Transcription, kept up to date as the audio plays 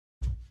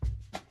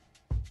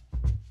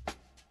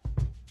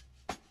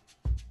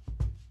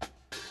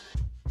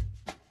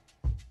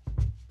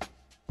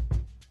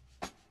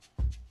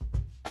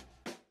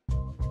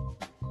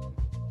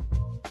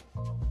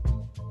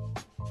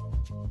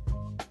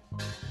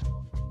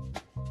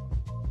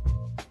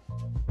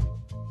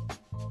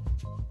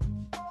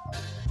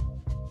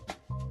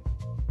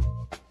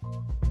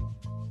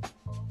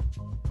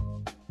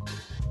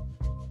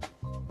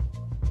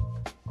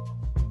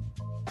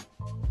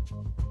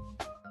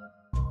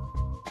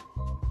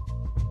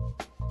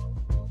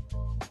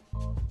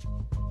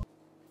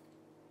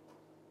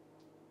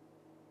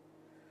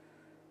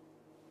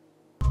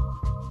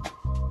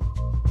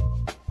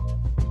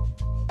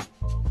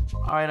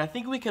Alright, I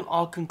think we can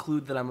all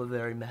conclude that I'm a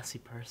very messy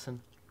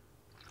person.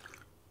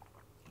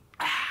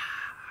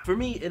 For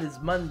me, it is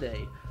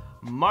Monday,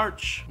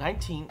 March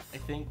 19th, I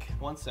think.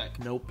 One sec.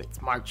 Nope, it's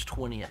March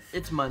 20th.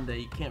 It's Monday.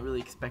 You can't really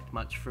expect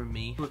much from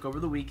me. Look, over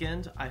the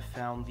weekend, I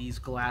found these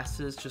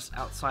glasses just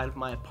outside of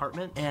my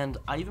apartment, and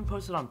I even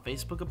posted on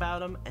Facebook about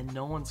them, and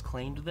no one's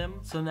claimed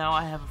them. So now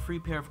I have a free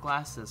pair of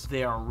glasses.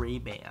 They are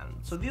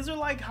Ray-Bans. So these are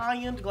like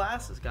high-end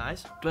glasses,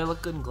 guys. Do I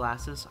look good in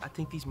glasses? I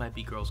think these might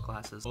be girls'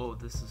 glasses. Oh,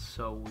 this is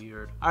so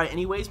weird. All right,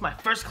 anyways, my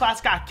first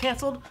class got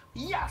canceled.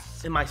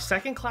 Yes! And my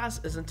second class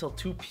is until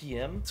 2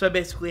 p.m. So I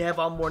basically have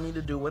all morning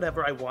to do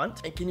whatever I want.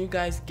 And can you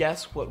guys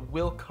guess what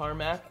Will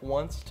Carmack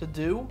wants to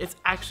do? It's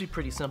actually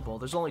pretty simple.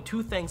 There's only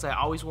two things I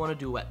always want to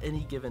do at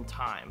any given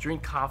time.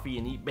 Drink coffee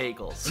and eat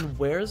bagels. And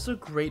where's a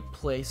great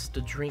place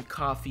to drink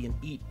coffee and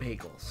eat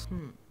bagels?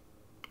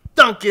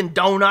 Dunkin'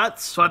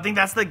 Donuts. So I think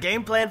that's the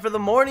game plan for the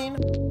morning.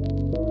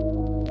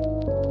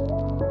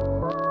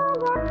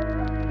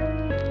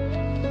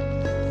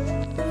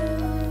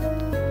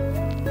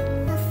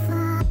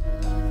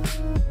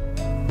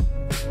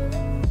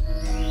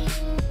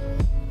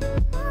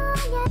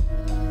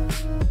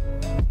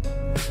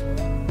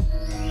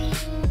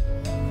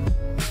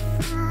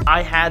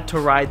 I had to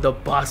ride the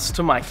bus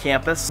to my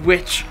campus,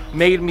 which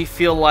made me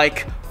feel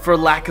like, for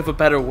lack of a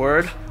better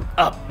word,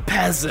 a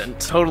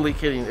peasant. Totally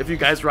kidding. If you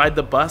guys ride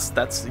the bus,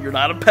 you're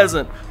not a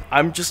peasant.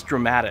 I'm just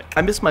dramatic.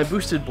 I missed my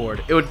boosted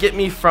board. It would get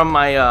me from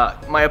my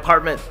my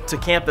apartment to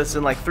campus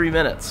in like 3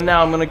 minutes.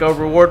 Now I'm gonna go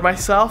reward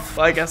myself.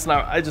 I guess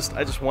now I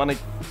just want to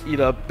eat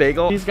a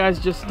bagel. These guys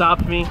just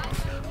stopped me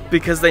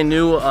because they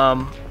knew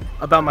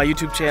about my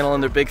YouTube channel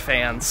and they're big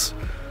fans.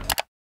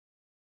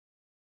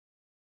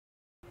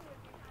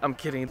 I'm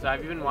kidding. So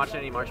have you been watching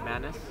any March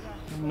Madness?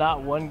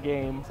 Not one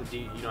game. So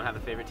you don't have a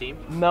favorite team?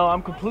 No,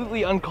 I'm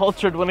completely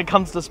uncultured when it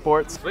comes to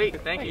sports.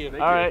 Wait, thank you.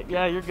 Alright,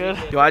 yeah, you're good.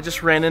 Yo, I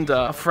just ran into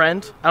a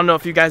friend. I don't know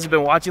if you guys have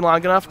been watching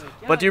long enough,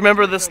 but do you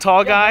remember this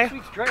tall guy,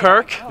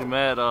 Kirk? You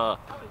met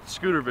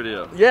scooter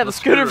video. Yeah, the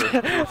scooter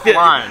video.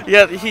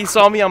 Yeah, he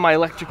saw me on my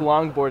electric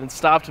longboard and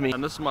stopped me.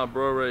 And this is my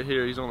bro right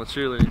here. He's on the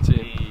cheerleading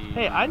team.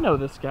 Hey, I know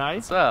this guy.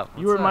 What's up?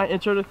 You were in my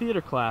intro to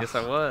theater class. Yes,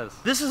 I was.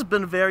 This has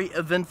been a very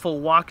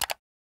eventful walk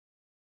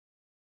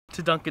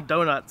to Dunkin'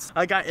 Donuts.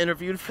 I got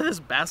interviewed for this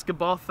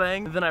basketball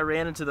thing, and then I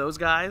ran into those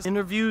guys.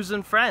 Interviews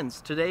and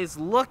friends. Today's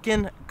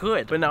looking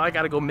good. But now I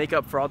gotta go make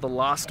up for all the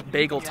lost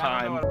bagel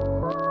time. Could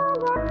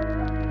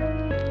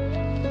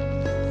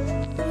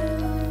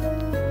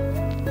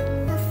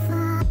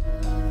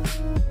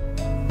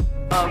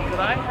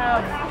I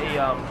have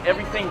a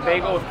everything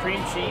bagel with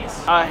cream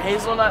cheese?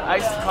 Hazelnut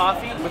iced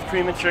coffee with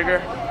cream and sugar,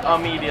 a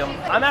medium.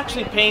 I'm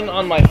actually paying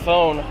on my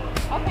phone.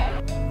 Okay.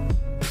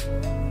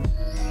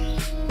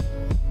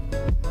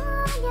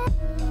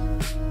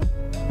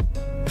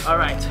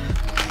 Alright,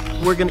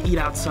 we're gonna eat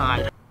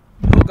outside.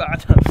 Oh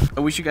god. I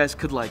wish you guys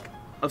could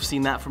have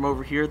seen that from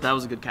over here. That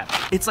was a good catch.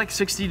 It's like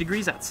 60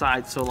 degrees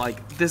outside, so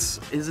this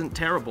isn't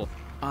terrible.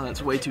 Oh,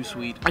 that's way too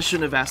sweet. I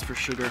shouldn't have asked for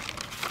sugar.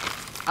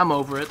 I'm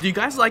over it. Do you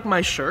guys like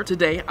my shirt?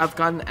 Today, I've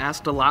gotten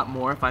asked a lot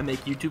more if I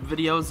make YouTube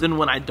videos than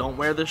when I don't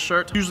wear this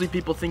shirt. Usually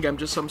people think I'm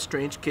just some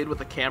strange kid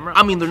with a camera.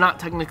 I mean, they're not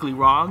technically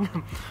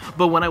wrong,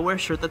 but when I wear a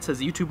shirt that says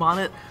YouTube on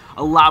it,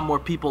 a lot more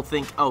people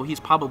think, oh, he's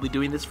probably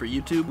doing this for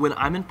YouTube. When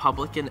I'm in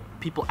public and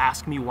people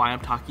ask me why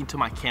I'm talking to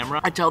my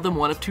camera, I tell them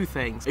one of two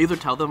things. I either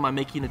tell them I'm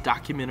making a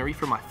documentary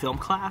for my film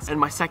class, and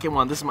my second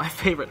one, this is my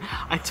favorite,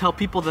 I tell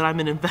people that I'm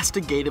an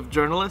investigative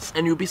journalist,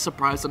 and you'll be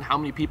surprised on how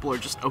many people are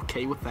just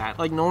okay with that.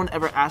 Like, no one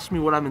ever asked me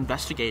what I'm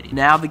investigating.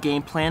 Now the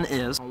game plan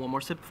is, one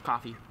more sip of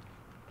coffee.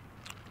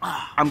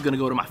 I'm gonna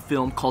go to my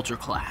film culture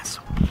class.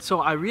 So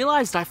I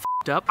realized I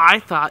f***ed up. I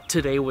thought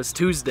today was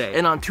Tuesday,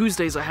 and on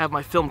Tuesdays I have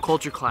my film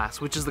culture class,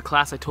 which is the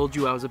class I told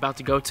you I was about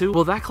to go to.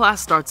 Well, that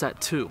class starts at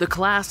 2. The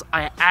class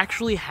I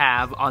actually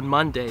have on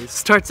Mondays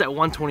starts at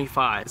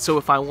 1:25. So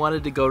if I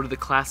wanted to go to the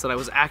class that I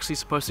was actually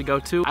supposed to go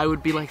to, I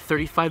would be like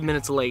 35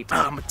 minutes late.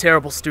 I'm a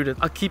terrible student.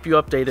 I'll keep you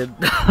updated.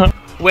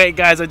 Wait,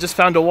 guys, I just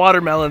found a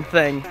watermelon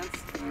thing.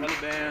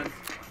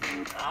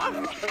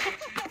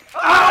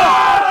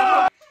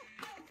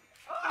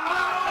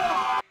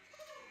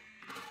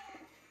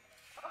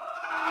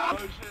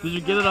 Did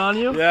you get it on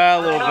you? Yeah,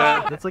 a little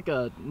bit. That's like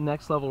a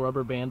next level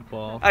rubber band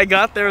ball. I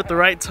got there at the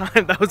right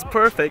time. That was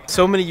perfect.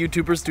 So many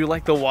YouTubers do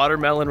like the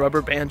watermelon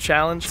rubber band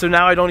challenge. So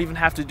now I don't even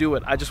have to do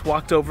it. I just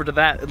walked over to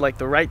that at like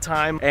the right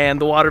time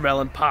and the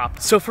watermelon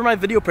popped. So for my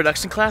video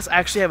production class, I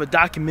actually have a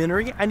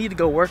documentary I need to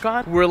go work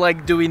on. We're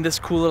like doing this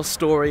cool little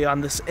story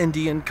on this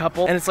Indian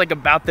couple, and it's like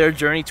about their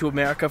journey to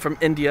America from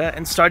India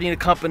and starting a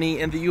company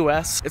in the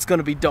US. It's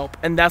gonna be dope.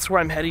 And that's where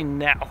I'm heading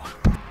now.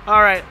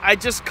 All right, I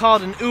just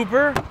called an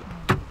Uber.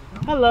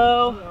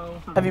 Hello. Hello.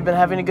 Have you been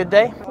having a good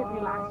day?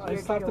 I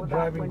started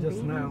driving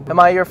just now. Am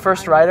I your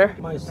first rider?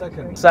 My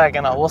second.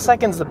 Second. Oh, well,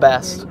 second's the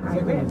best.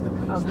 Second is the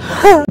best.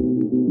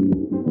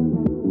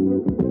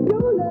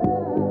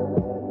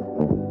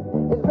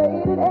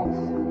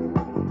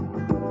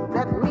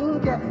 That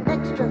means you're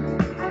extra.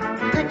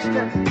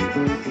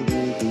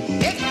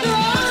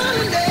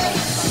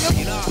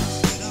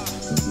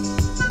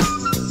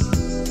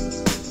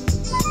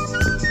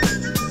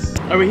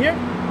 Are we here?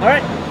 All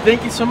right.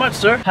 Thank you so much,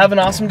 sir. Have an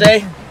awesome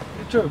day.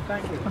 True,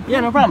 thank you. Yeah,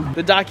 no problem.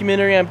 The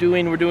documentary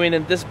we're doing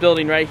in this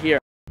building right here.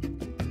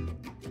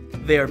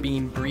 They are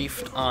being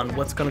briefed on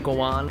what's gonna go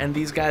on, and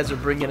these guys are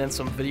bringing in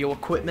some video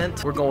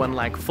equipment. We're going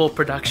like full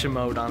production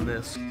mode on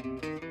this.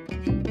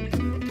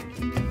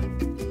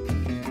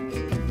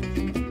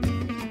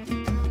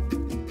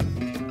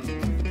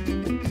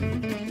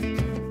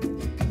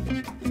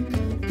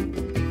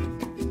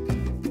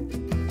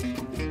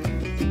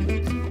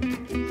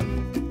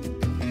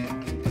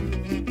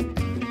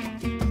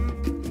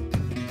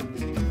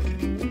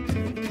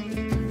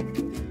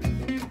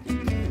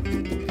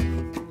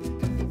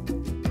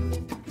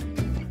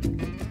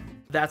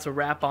 That's a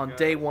wrap on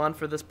day one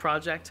for this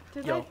project.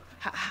 Yo,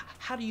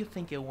 how do you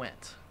think it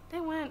went? They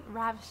went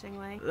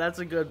ravishingly. That's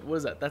a good, what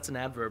is that? That's an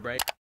adverb,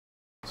 right?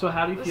 So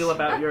how do you feel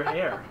about your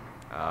hair?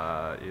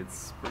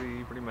 It's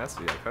pretty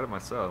messy. I cut it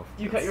myself.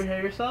 You cut your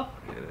hair yourself?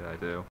 Yeah, I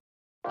do.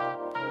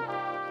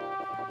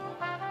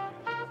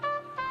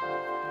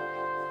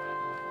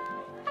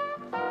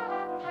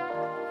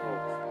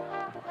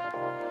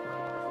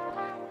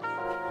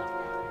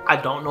 I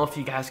don't know if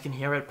you guys can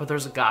hear it, but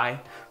there's a guy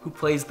who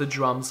plays the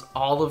drums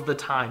all of the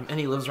time, and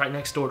he lives right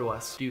next door to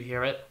us. Do you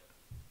hear it?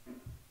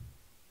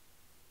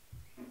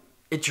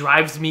 It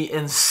drives me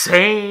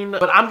insane,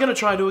 but I'm gonna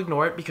try to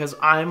ignore it because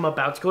I'm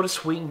about to go to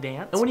swing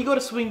dance. And when you go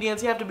to swing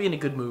dance, you have to be in a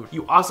good mood.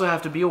 You also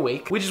have to be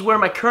awake, which is where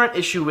my current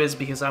issue is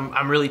because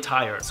I'm really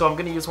tired. So I'm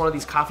gonna use one of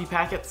these coffee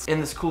packets in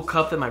this cool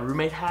cup that my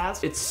roommate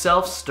has. It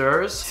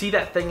self-stirs. See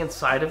that thing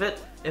inside of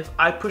it? If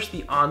I push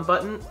the on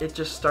button, it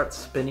just starts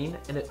spinning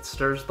and it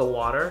stirs the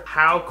water.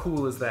 How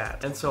cool is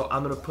that? And so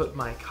I'm gonna put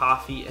my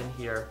coffee in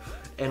here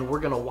and we're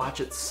gonna watch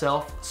it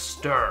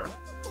self-stir.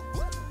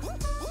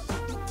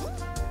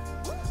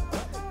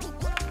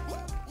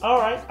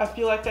 Alright, I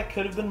feel like that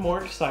could have been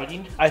more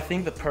exciting. I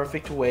think the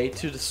perfect way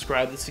to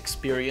describe this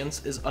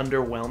experience is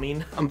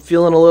underwhelming. I'm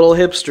feeling a little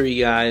hipstery,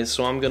 guys,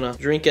 so I'm gonna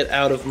drink it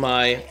out of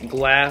my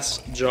glass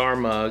jar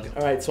mug.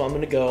 Alright, so I'm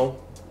gonna go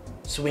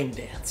swing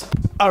dance.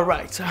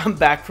 Alright, so I'm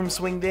back from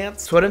swing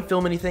dance. So I didn't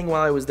film anything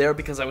while I was there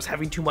because I was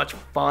having too much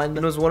fun. And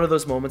it was one of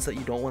those moments that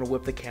you don't want to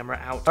whip the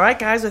camera out. Alright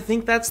guys, I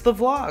think that's the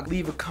vlog.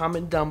 Leave a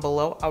comment down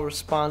below. I'll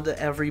respond to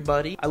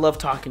everybody. I love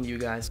talking to you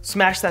guys.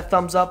 Smash that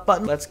thumbs up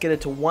button. Let's get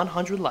it to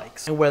 100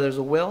 likes. And where there's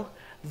a will,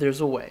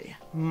 there's a way.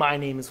 My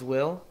name is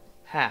Will.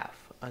 Have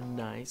a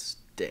nice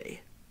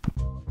day.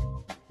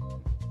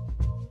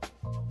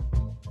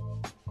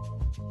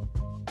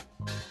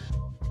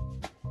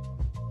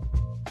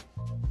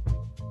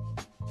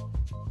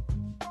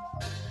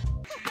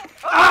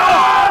 Ah!